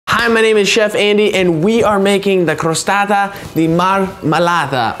Hi, my name is Chef Andy, and we are making the Crostata Di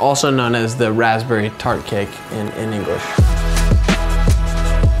Marmellata, also known as the raspberry tart cake in English.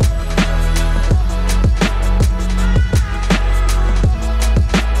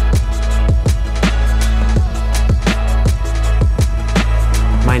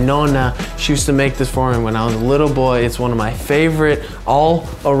 My nonna, she used to make this for me when I was a little boy. It's one of my favorite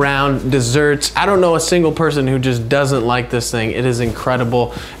all-around desserts. I don't know a single person who just doesn't like this thing. It is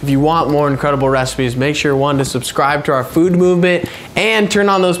incredible. If you want more incredible recipes, make sure one to subscribe to our food movement and turn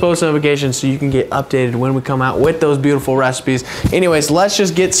on those post notifications so you can get updated when we come out with those beautiful recipes. Anyways, let's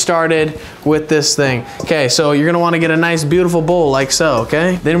just get started with this thing. Okay, so you're gonna wanna get a nice beautiful bowl like so,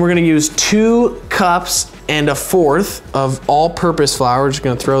 okay? Then we're gonna use 2 cups and 1/4 of all-purpose flour. We're just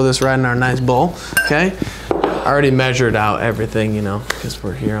gonna throw this right in our nice bowl, okay? I already measured out everything, you know, because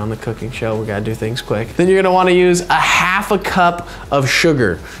we're here on the cooking show. We gotta do things quick. Then you're gonna wanna use 1/2 cup of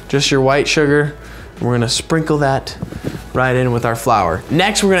sugar, just your white sugar. We're gonna sprinkle that right in with our flour.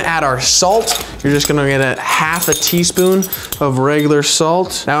 Next, we're gonna add our salt. You're just gonna get 1/2 teaspoon of regular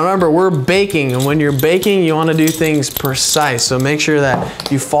salt. Now remember, we're baking, and when you're baking, you wanna do things precise. So make sure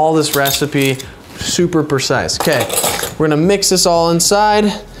that you follow this recipe super precise. Okay, we're gonna mix this all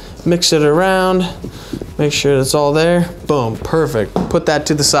inside, mix it around, make sure it's all there. Boom, perfect. Put that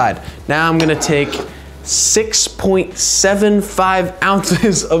to the side. Now I'm gonna take 6.75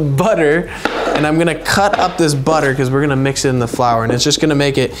 ounces of butter, and I'm gonna cut up this butter because we're gonna mix it in the flour, and it's just gonna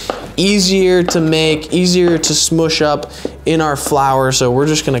make it easier to make, easier to smush up in our flour. So we're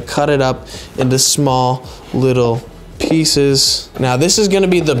just gonna cut it up into small little pieces. Now this is gonna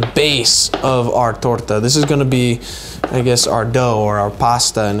be the base of our torta. This is gonna be, I guess, our dough or our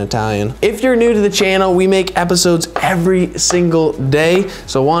pasta in Italian. If you're new to the channel, we make episodes every single day.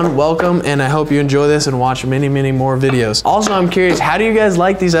 So one, welcome, and I hope you enjoy this and watch many, many more videos. Also, I'm curious, how do you guys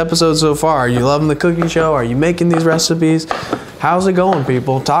like these episodes so far? Are you loving the cooking show? Are you making these recipes? How's it going,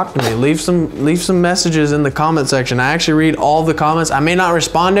 people? Talk to me. Leave some messages in the comment section. I actually read all the comments. I may not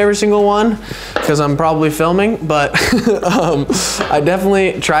respond to every single one because I'm probably filming, but I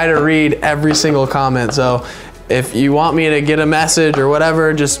definitely try to read every single comment. So if you want me to get a message or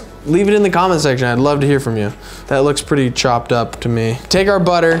whatever, just leave it in the comment section. I'd love to hear from you. That looks pretty chopped up to me. Take our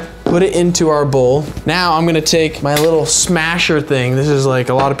butter, put it into our bowl. Now I'm gonna take my little smasher thing. This is like,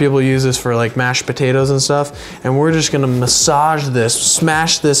 a lot of people use this for like mashed potatoes and stuff. And we're just gonna massage this,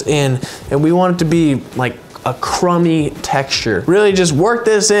 smash this in. And we want it to be like a crummy texture. Really just work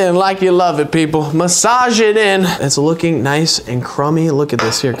this in like you love it, people. Massage it in. It's looking nice and crummy. Look at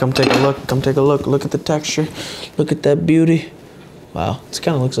this here, come take a look, come take a look. Look at the texture, look at that beauty. Wow, this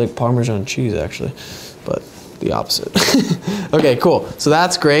kind of looks like Parmesan cheese actually, but the opposite. Okay, cool, so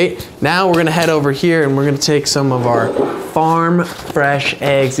that's great. Now we're gonna head over here and we're gonna take some of our farm fresh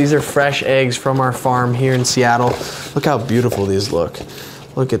eggs. These are fresh eggs from our farm here in Seattle. Look how beautiful these look.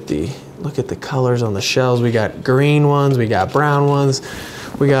 Look at the colors on the shells. We got green ones, we got brown ones,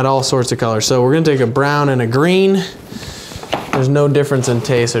 we got all sorts of colors. So we're gonna take a brown and a green. There's no difference in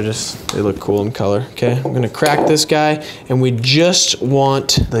taste, they look cool in color, okay? I'm gonna crack this guy, and we just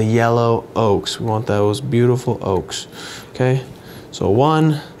want the yellow oaks. We want those beautiful oaks, okay? So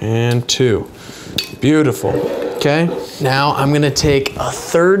 1 and 2, beautiful, okay? Now I'm gonna take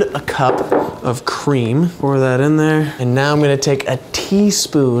 1/3 cup of cream, pour that in there, and now I'm gonna take a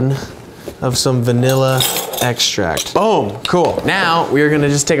teaspoon of some vanilla extract. Boom, cool. Now we are gonna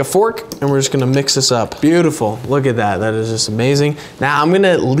just take a fork and we're just gonna mix this up. Beautiful, look at that, that is just amazing. Now I'm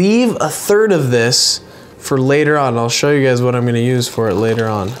gonna leave 1/3 of this for later on. I'll show you guys what I'm gonna use for it later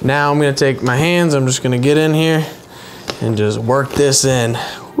on. Now I'm gonna take my hands, I'm just gonna get in here and just work this in.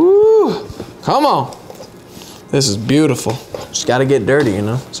 Woo, come on. This is beautiful. Just gotta get dirty, you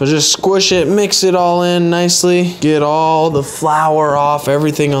know? So just squish it, mix it all in nicely. Get all the flour off,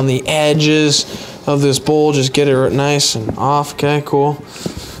 everything on the edges of this bowl. Just get it nice and off, okay, cool.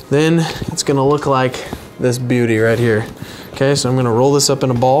 Then it's gonna look like this beauty right here. Okay, so I'm gonna roll this up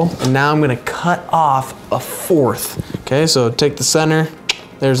in a ball, and now I'm gonna cut off 1/4. Okay, so take the center,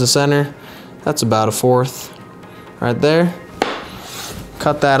 there's the center. That's about 1/4 right there.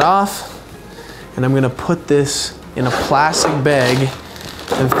 Cut that off. And I'm gonna put this in a plastic bag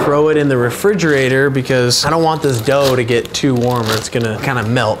and throw it in the refrigerator because I don't want this dough to get too warm or it's gonna kind of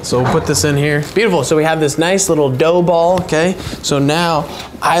melt. So we'll put this in here. Beautiful, so we have this nice little dough ball, okay? So now,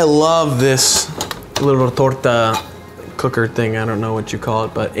 I love this little torta cooker thing. I don't know what you call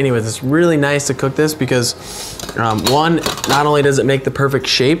it, but anyways, it's really nice to cook this because one, not only does it make the perfect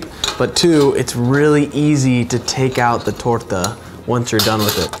shape, but two, it's really easy to take out the torta once you're done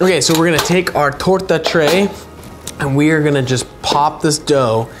with it. Okay, so we're gonna take our torta tray and we are gonna just pop this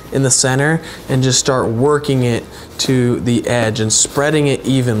dough in the center and just start working it to the edge and spreading it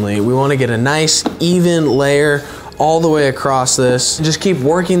evenly. We want to get a nice even layer all the way across this. Just keep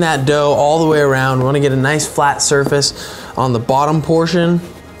working that dough all the way around. We want to get a nice flat surface on the bottom portion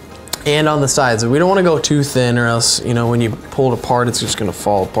and on the sides. We don't want to go too thin, or else, you know, when you pull it apart, it's just going to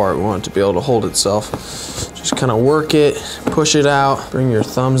fall apart. We want it to be able to hold itself. Just kind of work it, push it out, bring your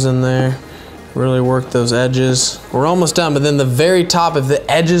thumbs in there, really work those edges. We're almost done, but then the very top, if the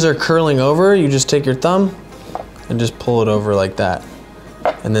edges are curling over, you just take your thumb and just pull it over like that.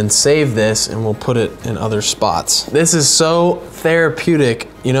 And then save this, and we'll put it in other spots. This is so therapeutic,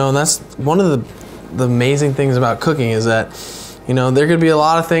 you know, and that's one of the amazing things about cooking, is that, you know, there could be a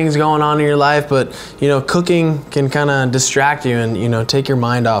lot of things going on in your life, but, you know, cooking can kind of distract you and, you know, take your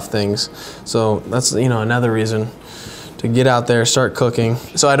mind off things. So that's, you know, another reason to get out there, start cooking.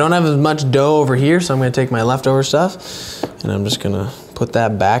 So I don't have as much dough over here, so I'm gonna take my leftover stuff and I'm just gonna put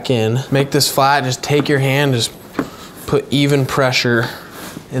that back in. Make this flat, just take your hand, just put even pressure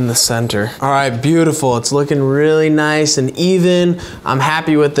in the center. All right, beautiful. It's looking really nice and even. I'm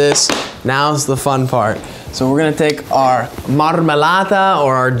happy with this. Now's the fun part. So we're gonna take our marmellata,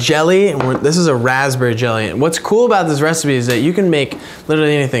 or our jelly, and this is a raspberry jelly. And what's cool about this recipe is that you can make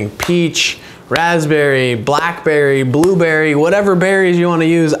literally anything: peach, raspberry, blackberry, blueberry, whatever berries you wanna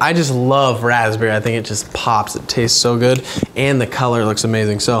use. I just love raspberry. I think it just pops. It tastes so good, and the color looks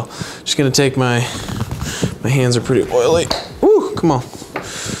amazing. So just gonna take my hands are pretty oily. Woo, come on.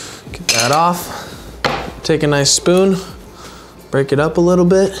 Get that off. Take a nice spoon, break it up a little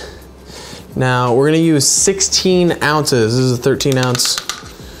bit. Now we're gonna use 16 ounces. This is a 13-ounce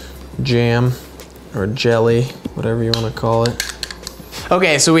jam or jelly, whatever you wanna call it.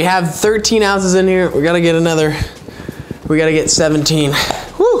 Okay, so we have 13 ounces in here. We gotta get 17.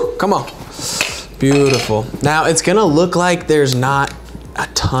 Woo, come on. Beautiful. Now it's gonna look like there's not a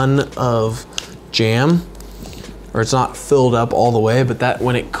ton of jam, or it's not filled up all the way, but that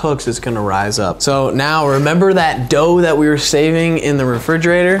when it cooks, it's gonna rise up. So now remember that dough that we were saving in the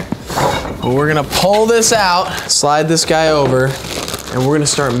refrigerator? Well, we're gonna pull this out, slide this guy over, and we're gonna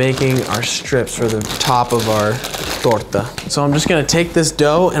start making our strips for the top of our torta. So I'm just gonna take this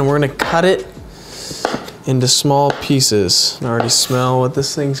dough and we're gonna cut it into small pieces. I already smell what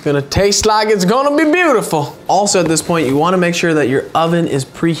this thing's gonna taste like. It's gonna be beautiful. Also at this point, you wanna make sure that your oven is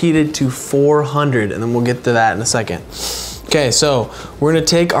preheated to 400, and then we'll get to that in a second. Okay, so we're gonna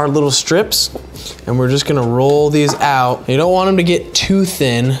take our little strips and we're just gonna roll these out. You don't want them to get too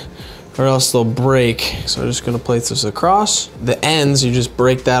thin, or else they'll break. So I'm just gonna place this across. The ends, you just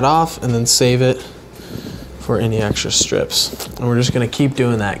break that off and then save it for any extra strips. And we're just gonna keep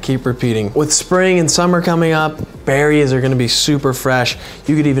doing that, keep repeating. With spring and summer coming up, berries are gonna be super fresh.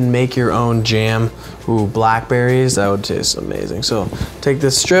 You could even make your own jam. Ooh, blackberries, that would taste amazing. So take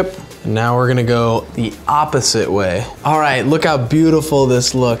this strip, and now we're gonna go the opposite way. All right, look how beautiful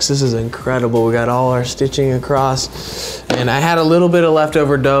this looks. This is incredible. We got all our stitching across, and I had a little bit of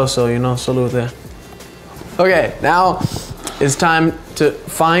leftover dough, so you know, salute. Okay, now it's time to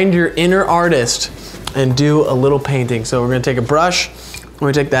find your inner artist and do a little painting. So we're gonna take a brush, we're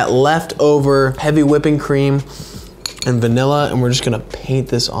gonna take that leftover heavy whipping cream and vanilla, and we're just gonna paint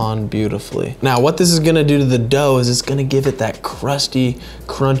this on beautifully. Now what this is gonna do to the dough is it's gonna give it that crusty,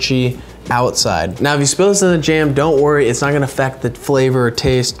 crunchy outside. Now if you spill this in the jam, don't worry, it's not gonna affect the flavor or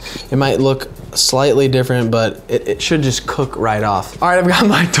taste. It might look slightly different, but it should just cook right off. All right, I've got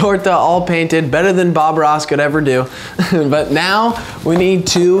my torta all painted, better than Bob Ross could ever do. But now we need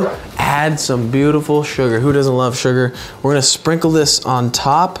to add some beautiful sugar. Who doesn't love sugar? We're gonna sprinkle this on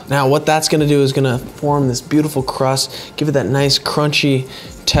top. Now what that's gonna do is gonna form this beautiful crust, give it that nice crunchy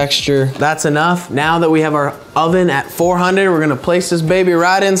texture. That's enough. Now that we have our oven at 400, we're gonna place this baby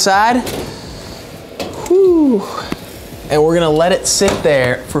right inside. Whew. And we're gonna let it sit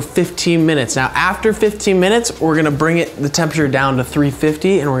there for 15 minutes. Now after 15 minutes, we're gonna bring the temperature down to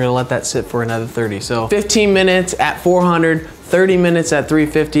 350, and we're gonna let that sit for another 30. So 15 minutes at 400, 30 minutes at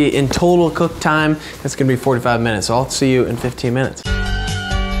 350. In total cook time, that's gonna be 45 minutes. So I'll see you in 15 minutes.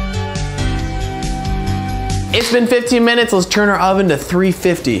 It's been 15 minutes, let's turn our oven to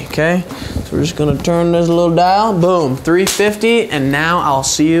 350, okay? So we're just gonna turn this little dial, boom, 350, and now I'll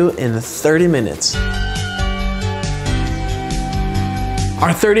see you in 30 minutes.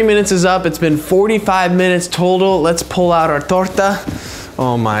 Our 30 minutes is up. It's been 45 minutes total. Let's pull out our torta.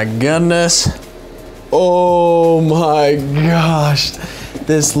 Oh my goodness. Oh my gosh.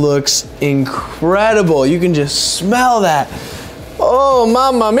 This looks incredible. You can just smell that. Oh,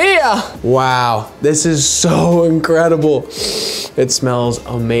 mamma mia. Wow, this is so incredible. It smells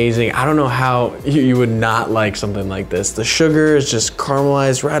amazing. I don't know how you would not like something like this. The sugar is just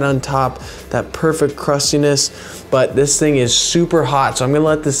caramelized right on top, that perfect crustiness, but this thing is super hot. So I'm gonna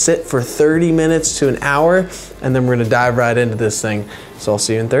let this sit for 30 minutes to an hour, and then we're gonna dive right into this thing. So I'll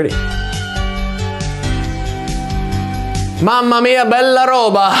see you in 30. Mamma mia, bella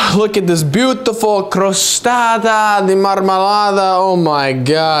roba. Look at this beautiful crostata di marmellata. Oh my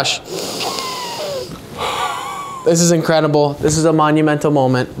gosh. This is incredible. This is a monumental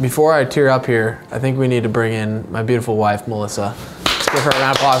moment. Before I tear up here, I think we need to bring in my beautiful wife, Melissa. Let's give her a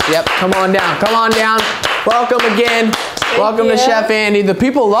round of applause. Yep, come on down, come on down. Welcome again. Welcome to Chef Andy. The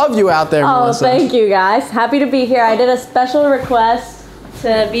people love you out there, Melissa. Oh, thank you guys. Happy to be here. I did a special request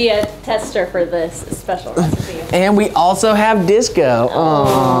to be a tester for this special recipe. And we also have Disco.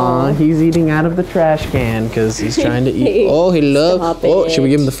 Aww, he's eating out of the trash can because he's trying to eat. Oh, he loves. Oh, should we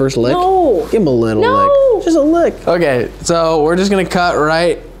give him the first lick? No. Give him a little lick. Just a lick. Okay, so we're just gonna cut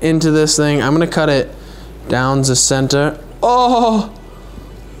right into this thing. I'm gonna cut it down the center. Oh,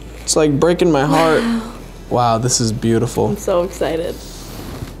 it's like breaking my heart. Wow, this is beautiful. I'm so excited.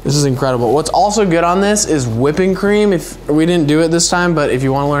 This is incredible. What's also good on this is whipping cream. If we didn't do it this time, but if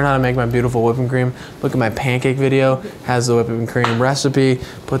you want to learn how to make my beautiful whipping cream, look at my pancake video. Has the whipping cream recipe.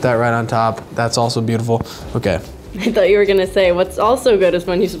 Put that right on top. That's also beautiful. Okay. I thought you were gonna say what's also good is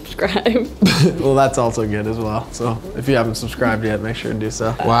when you subscribe. Well, that's also good as well. So if you haven't subscribed yet, make sure to do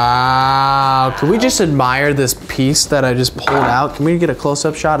so. Wow. Can we just admire this piece that I just pulled out? Can we get a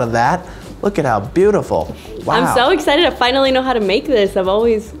close-up shot of that? Look at how beautiful. Wow. I'm so excited to finally know how to make this. I've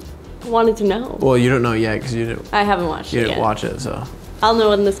always wanted to know. Well, you don't know yet because you didn't. I haven't watched it yet. You didn't watch it, so. I'll know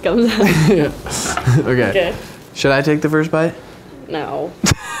when this comes out. Yeah. Okay. Should I take the first bite? No.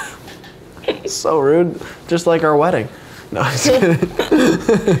 So rude. Just like our wedding. No, I'm just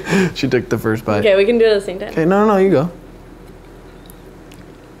kidding. She took the first bite. Okay, we can do it at the same time. Okay, no, you go.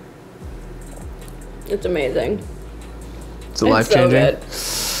 It's amazing. It's life-changing.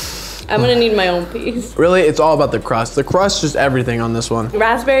 So I'm gonna need my own piece. Really, it's all about the crust. The crust is everything on this one.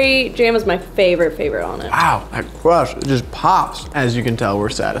 Raspberry jam is my favorite on it. Wow, that crust, it just pops. As you can tell, we're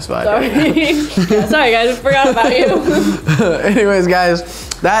satisfied. Sorry. Yeah, sorry guys, I forgot about you. Anyways, guys,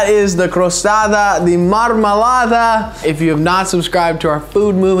 that is the Crostata Di Marmellata. If you have not subscribed to our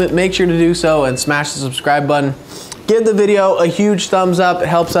food movement, make sure to do so and smash the subscribe button. Give the video a huge thumbs up. It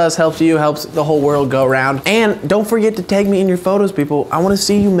helps us, helps you, helps the whole world go around. And don't forget to tag me in your photos, people. I want to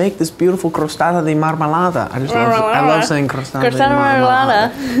see you make this beautiful crostata di marmellata. I love saying crostata di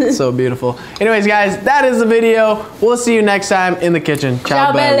marmellata. It's so beautiful. Anyways, guys, that is the video. We'll see you next time in the kitchen.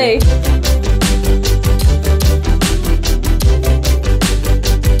 Ciao, belly.